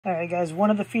Alright guys,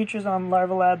 one of the features on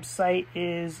Larva Lab's site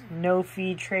is no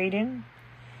fee trading.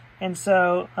 And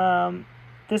so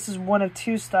this is one of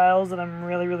two styles that I'm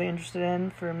really interested in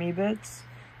for MeeBits.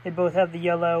 They both have the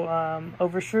yellow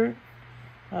overshirt.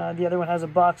 The other one has a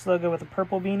box logo with a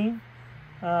purple beanie.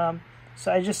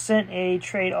 So I just sent a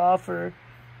trade offer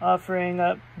offering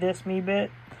up this MeeBit.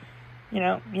 You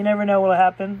know, you never know what'll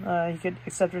happen. You could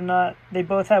accept it or not. They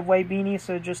both have white beanies,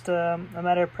 so just a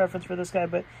matter of preference for this guy.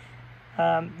 But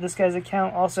this guy's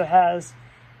account also has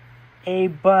a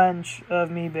bunch of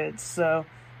MeeBits, so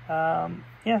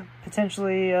yeah,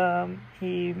 potentially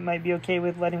he might be okay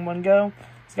with letting one go.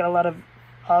 He's got a lot of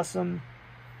awesome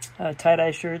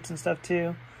tie-dye shirts and stuff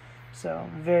too, so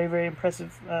very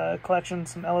impressive collection.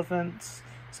 Some elephants,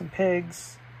 some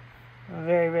pigs,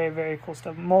 very cool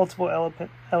stuff. Multiple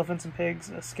elephants and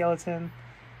pigs, a skeleton,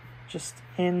 just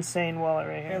insane wallet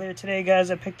right here. Earlier today,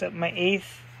 guys, I picked up my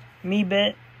 8th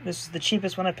MeeBit. This is the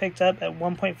cheapest one I picked up at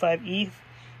 1.5 ETH,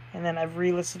 and then I've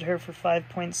relisted her for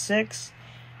 5.6.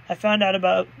 I found out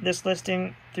about this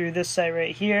listing through this site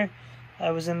right here. I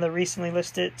was in the recently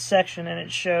listed section, and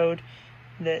it showed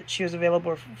that she was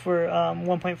available for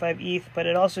 1.5 ETH, but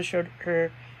it also showed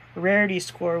her rarity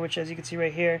score, which, as you can see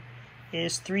right here,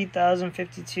 is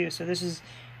 3,052. So this is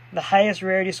the highest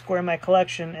rarity score in my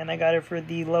collection, and I got her for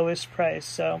the lowest price.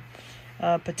 So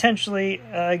potentially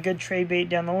a good trade bait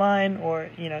down the line,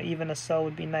 or even a sell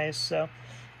would be nice. So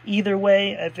either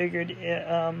way, I figured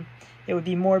it would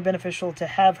be more beneficial to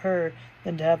have her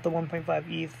than to have the 1.5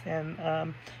 ETH,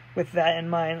 and with that in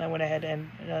mind, I went ahead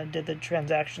and did the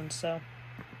transaction. So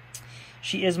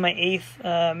she is my 8th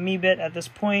MeeBit at this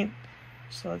point.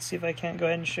 So let's see if I can't go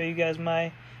ahead and show you guys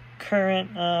my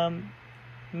current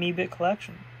MeeBit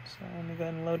collection. So let me go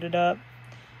ahead and load it up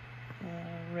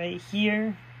right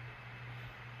here.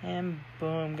 And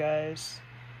boom, guys,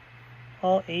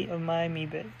 all 8 of my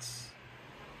MeeBits.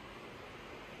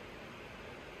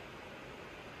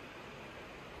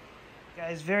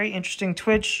 Guys, very interesting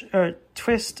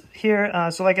twist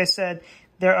here. So like I said,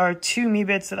 there are 2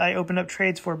 MeeBits that I opened up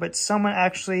trades for, but someone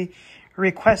actually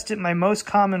requested my most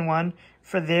common one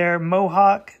for their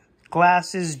Mohawk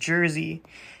glasses jersey.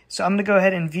 So I'm going to go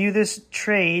ahead and view this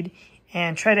trade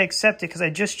and try to accept it, because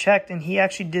I just checked and he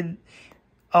actually did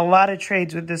a lot of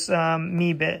trades with this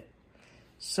MeeBit.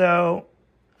 So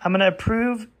I'm going to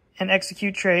approve and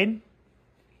execute trade.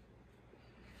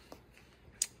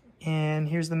 And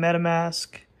here's the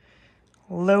MetaMask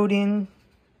loading.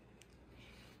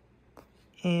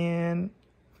 And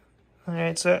all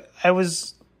right, so I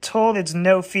was told it's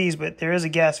no fees, but there is a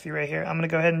gas fee right here. I'm going to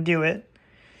go ahead and do it.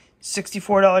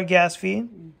 $64 gas fee.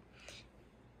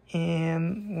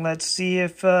 And let's see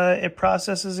if it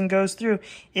processes and goes through.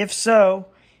 If so,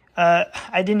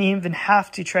 I didn't even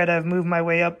have to try to move my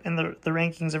way up in the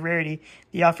rankings of rarity.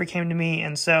 The offer came to me.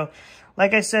 And so,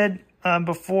 like I said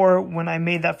before, when I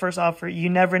made that first offer, you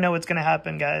never know what's going to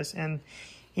happen, guys. And,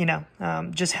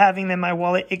 just having them in my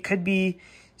wallet, it could be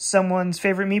someone's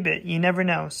favorite MeeBit. You never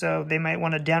know. So they might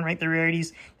want to downrank the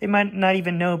rarities. They might not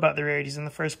even know about the rarities in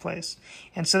the first place.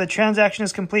 And so the transaction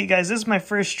is complete, guys. This is my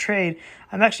first trade.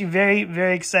 I'm actually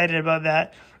very excited about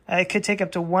that. It could take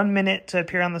up to 1 minute to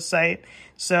appear on the site.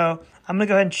 So I'm going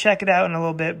to go ahead and check it out in a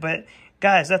little bit. But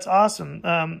guys, that's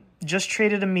awesome. Just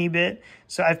traded a MeeBit.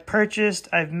 So I've purchased,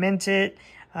 I've minted,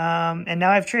 and now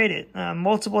I've traded.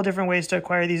 Multiple different ways to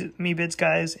acquire these MeeBits,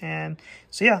 guys. And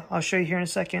so yeah, I'll show you here in a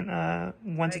second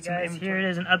once it's in the inventory. Here it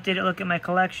is, an updated look at my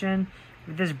collection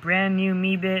with this brand new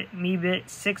MeeBit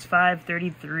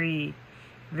 6533.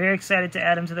 Very excited to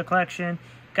add them to the collection.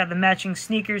 Got the matching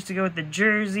sneakers to go with the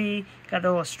jersey. Got the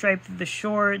little stripe through the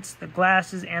shorts, the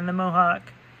glasses, and the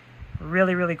Mohawk.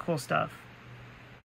 Really cool stuff.